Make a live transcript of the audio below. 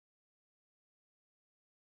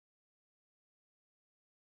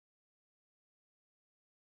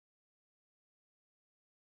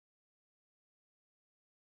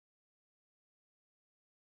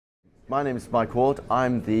My name is Mike Ward.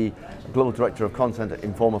 I'm the Global Director of Content at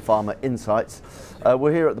Informa Pharma Insights.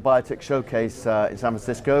 We're here at the Biotech Showcase in San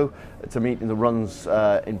Francisco. It's a meeting that runs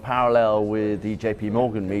in parallel with the JP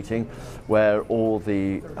Morgan meeting, where all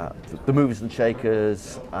the movers and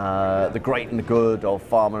shakers, the great and the good of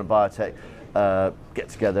pharma and biotech get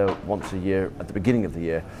together once a year at the beginning of the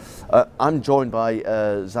year. I'm joined by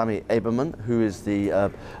Zami Aberman, who is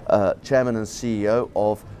the Chairman and CEO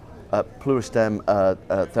of Pluristem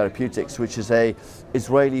Therapeutics, which is a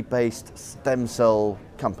Israeli-based stem cell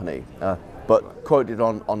company, but quoted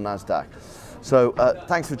on NASDAQ. So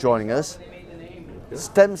thanks for joining us.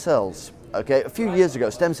 Stem cells. Okay, a few years ago,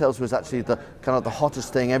 stem cells was actually the kind of the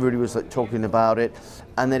hottest thing. Everybody was talking about it,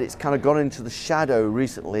 and then it's kind of gone into the shadow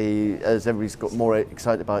recently as everybody's got more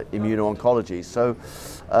excited about immuno-oncology. So,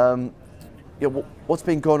 what's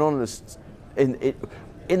been going on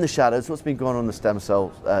in the shadows? What's been going on in the stem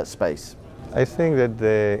cell space? I think that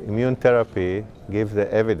the immune therapy gives the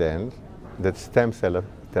evidence that stem cell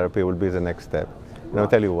therapy will be the next step. And I'll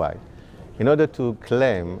tell you why. In order to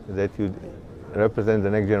claim that you represent the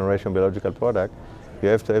next generation biological product, you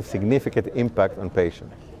have to have significant impact on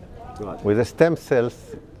patients. Right. With the stem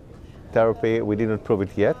cells therapy, we didn't prove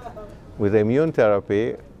it yet. With the immune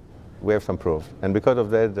therapy, we have some proof. And because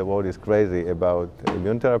of that, the world is crazy about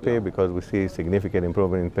immune therapy, because we see significant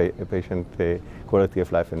improvement in patient quality of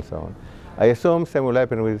life and so on. I assume same will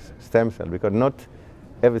happen with stem cell, because not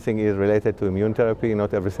everything is related to immune therapy,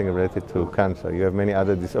 not everything is related to cancer. You have many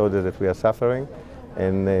other disorders that we are suffering,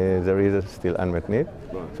 and there is still unmet need.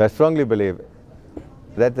 Right. So I strongly believe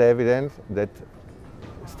that the evidence that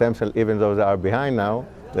stem cell, even though they are behind now,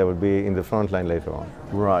 they will be in the front line later on.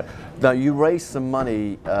 Right. Now, you raised some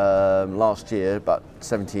money last year, about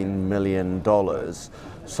 $17 million.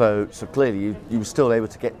 So clearly you were still able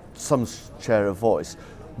to get some share of voice.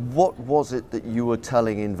 What was it that you were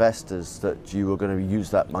telling investors that you were going to use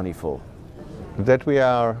that money for? That we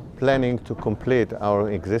are planning to complete our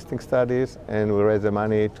existing studies, and we raise the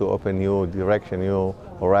money to open new direction, new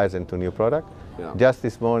horizon to new product. Yeah. Just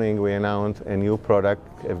this morning we announced a new product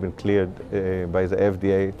has been cleared by the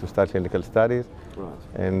FDA to start clinical studies. Right.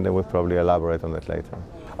 And we'll probably elaborate on that later.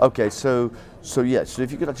 Okay, so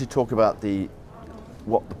if you could actually talk about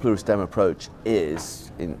what the Pluristem approach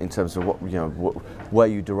is in terms of where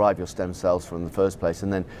you derive your stem cells from in the first place,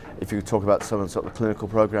 and then if you could talk about some of the sort of clinical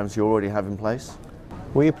programs you already have in place.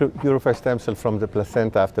 We purify stem cells from the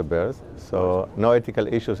placenta after birth, so no ethical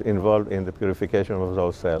issues involved in the purification of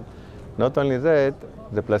those cells. Not only that,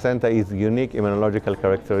 the placenta is unique immunological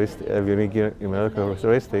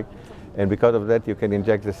characteristic, and because of that you can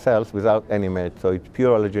inject the cells without any match, so it's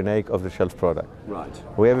pure allogeneic of the shelf product. Right.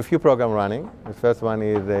 We have a few programs running. The first one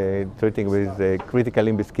is treating with critical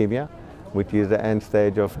limb ischemia, which is the end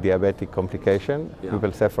stage of diabetic complication. Yeah.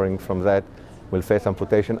 People suffering from that will face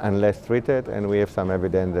amputation unless treated, and we have some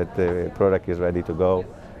evidence that the product is ready to go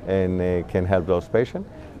and can help those patients.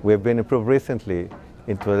 We have been approved recently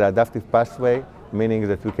into the adaptive pathway, meaning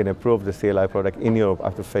that we can approve the CLI product in Europe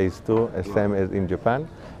after phase 2, as same as in Japan.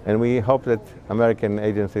 And we hope that American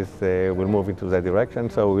agencies will move into that direction,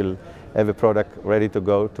 so we'll have a product ready to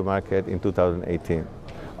go to market in 2018.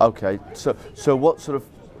 Okay, so what sort of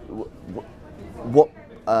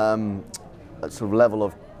level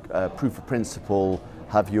of proof of principle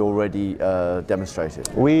have you already demonstrated?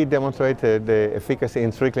 We demonstrated the efficacy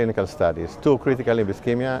in 3 clinical studies, 2 critical limb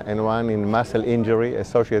ischemia and 1 in muscle injury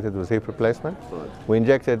associated with hip replacement. Right. We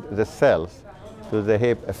injected the cells to the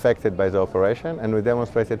hip affected by the operation, and we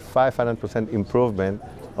demonstrated 500% improvement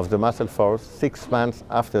of the muscle force 6 months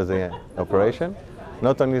after the operation.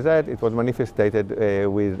 Not only that, it was manifested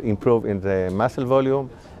with improvement in the muscle volume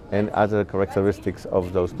and other characteristics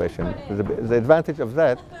of those patients. The advantage of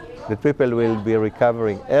that people will be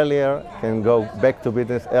recovering earlier, can go back to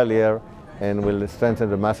business earlier, and will strengthen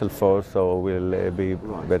the muscle force, so will be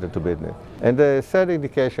better to business. And the third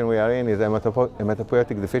indication we are in is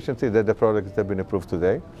hematopoietic deficiency, that the products have been approved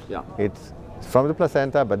today. Yeah. It's from the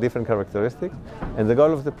placenta, but different characteristics. And the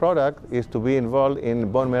goal of the product is to be involved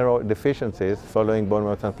in bone marrow deficiencies following bone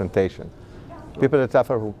marrow transplantation. People that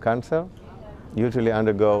suffer from cancer usually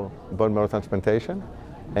undergo bone marrow transplantation.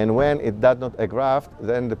 And when it does not graft,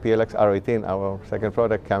 then the PLX-R18, our second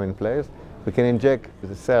product, come in place. We can inject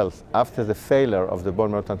the cells after the failure of the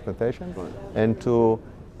bone marrow transplantation, and to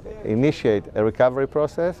initiate a recovery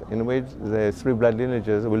process in which the 3 blood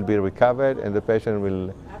lineages will be recovered and the patient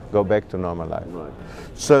will go back to normal life. Right.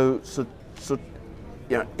 So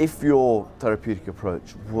if your therapeutic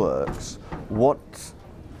approach works, what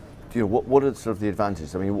are sort of the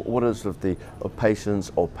advantages? I mean, what are sort of the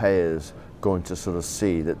patients or payers going to sort of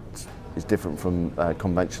see that is different from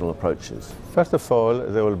conventional approaches? First of all,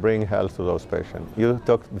 they will bring health to those patients. You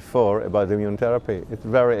talked before about the immune therapy. It's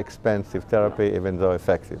very expensive therapy, even though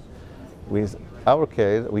effective. With our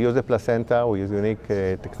case, we use a placenta, we use unique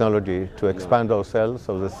technology to expand those cells,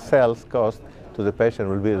 so the cells cost to the patient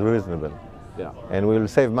will be reasonable. Yeah. And we will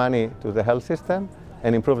save money to the health system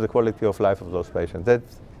and improve the quality of life of those patients.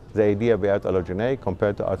 That's the idea behind allogeneic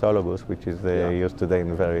compared to autologous, which is used today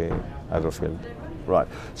in very other field. Right.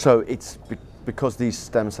 So it's because these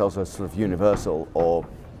stem cells are sort of universal, or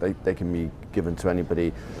they can be given to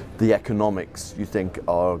anybody, the economics, you think,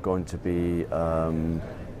 are going to be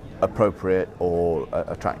appropriate or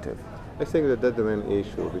attractive? I think that that's the main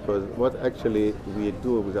issue, because what actually we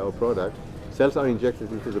do with our product, cells are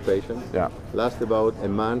injected into the patient, last about a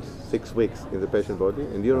month, 6 weeks in the patient body,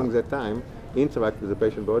 and during that time interact with the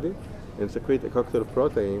patient body and secrete a cocktail of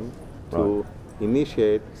protein to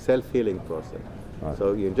initiate self-healing process. Right.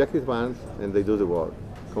 So you inject it once and they do the work,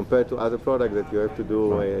 compared to other products that you have to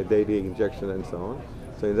do a daily injection and so on.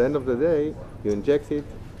 So at the end of the day, you inject it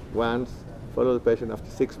once, follow the patient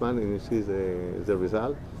after 6 months, and you see the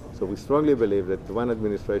result. So we strongly believe that 1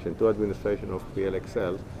 administration, 2 administration of PLX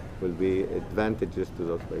cells will be advantageous to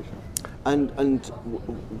those patients. And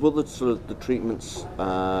will the sort of the treatments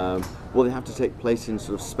will they have to take place in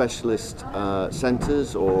sort of specialist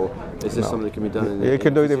centres, or is this something that can be done in? You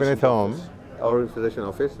can do it even at home or in physician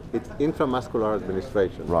office. It's intramuscular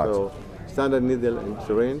administration. Right. So standard needle and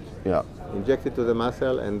syringe. Yeah. Inject it to the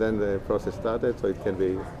muscle, and then the process started. So it can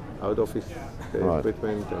be out office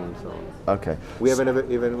treatment and so on. Okay. We have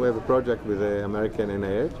a project with the American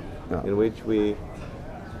NIH in which we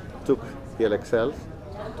took PLX cells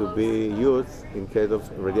to be used in case of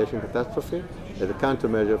radiation catastrophe as a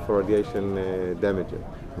countermeasure for radiation damage.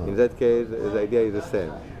 In that case, the idea is the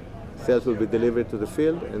same. Cells will be delivered to the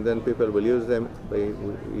field, and then people will use them by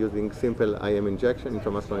using simple IM injection,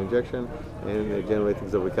 intramuscular injection, and generating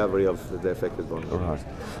the recovery of the affected bone. Right.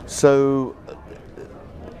 So,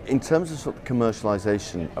 in terms of sort of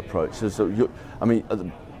commercialization approach,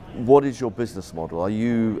 what is your business model? Are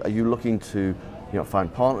you looking to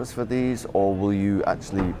find partners for these, or will you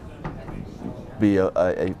actually be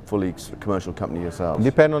a fully commercial company yourselves?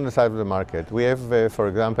 Depend on the size of the market. We have, for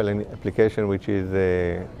example, an application which is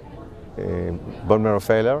bone marrow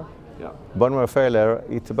failure. Yeah. Bone marrow failure,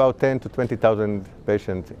 it's about 10 to 20,000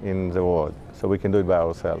 patients in the world, so we can do it by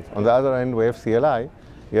ourselves. On the other end, we have CLI.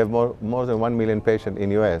 You have more than 1 million patients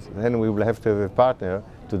in US. Then we will have to have a partner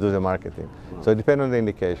to do the marketing. So it depends on the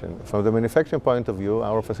indication. From the manufacturing point of view,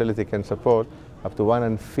 our facility can support up to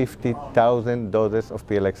 150,000 doses of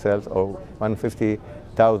PLX cells or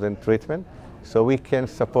 150,000 treatment. So we can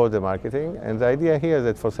support the marketing. And the idea here is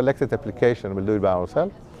that for selected application, we'll do it by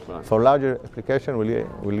ourselves. Right. For larger application,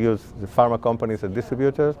 we'll use the pharma companies as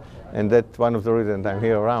distributors, and that's one of the reasons I'm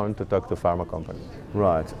here around to talk to pharma companies.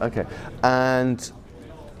 Right, okay. And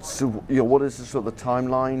so, what is the sort of the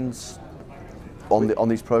timelines on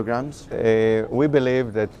these programs? We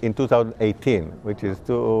believe that in 2018, which is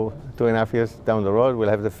 2.5 years down the road, we'll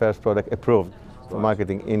have the first product approved for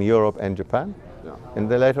marketing in Europe and Japan, and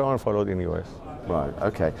then later on followed in US. Right,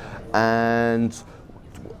 okay. And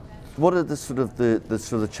what are the sort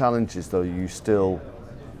of challenges, though, you still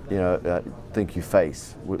think you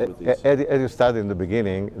face with these? As you started in the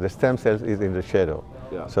beginning, the stem cells is in the shadow.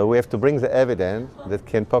 Yeah. So we have to bring the evidence that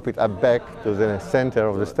can pop it up back to the center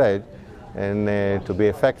of the stage, and to be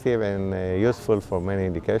effective and useful for many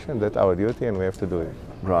indications. That's our duty, and we have to do it.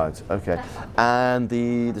 Right, okay. And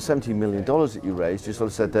the $17 million that you raised, you sort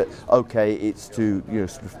of said that, okay, it's to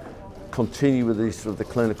sort of continue with these sort of the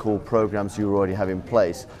clinical programs you already have in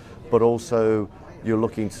place, but also you're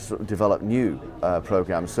looking to sort of develop new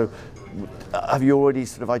programs. So have you already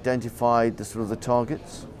sort of identified the sort of the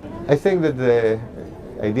targets? I think that the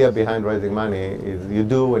idea behind raising money is you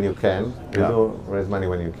do when you can, you do raise money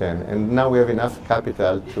when you can. And now we have enough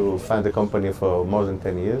capital to fund the company for more than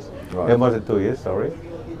 10 years, more than 2 years, sorry.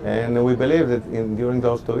 And we believe that during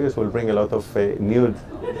those 2 years we'll bring a lot of new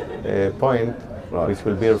point, which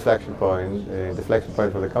will be a reflection point, deflection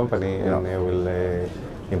point for the company, and will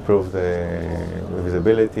improve the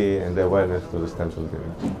visibility and the awareness to the stem cell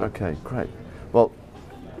giving. Okay, great. Well,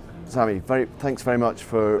 Zami, thanks very much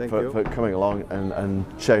for coming along and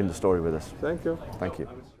sharing the story with us. Thank you. Thank you.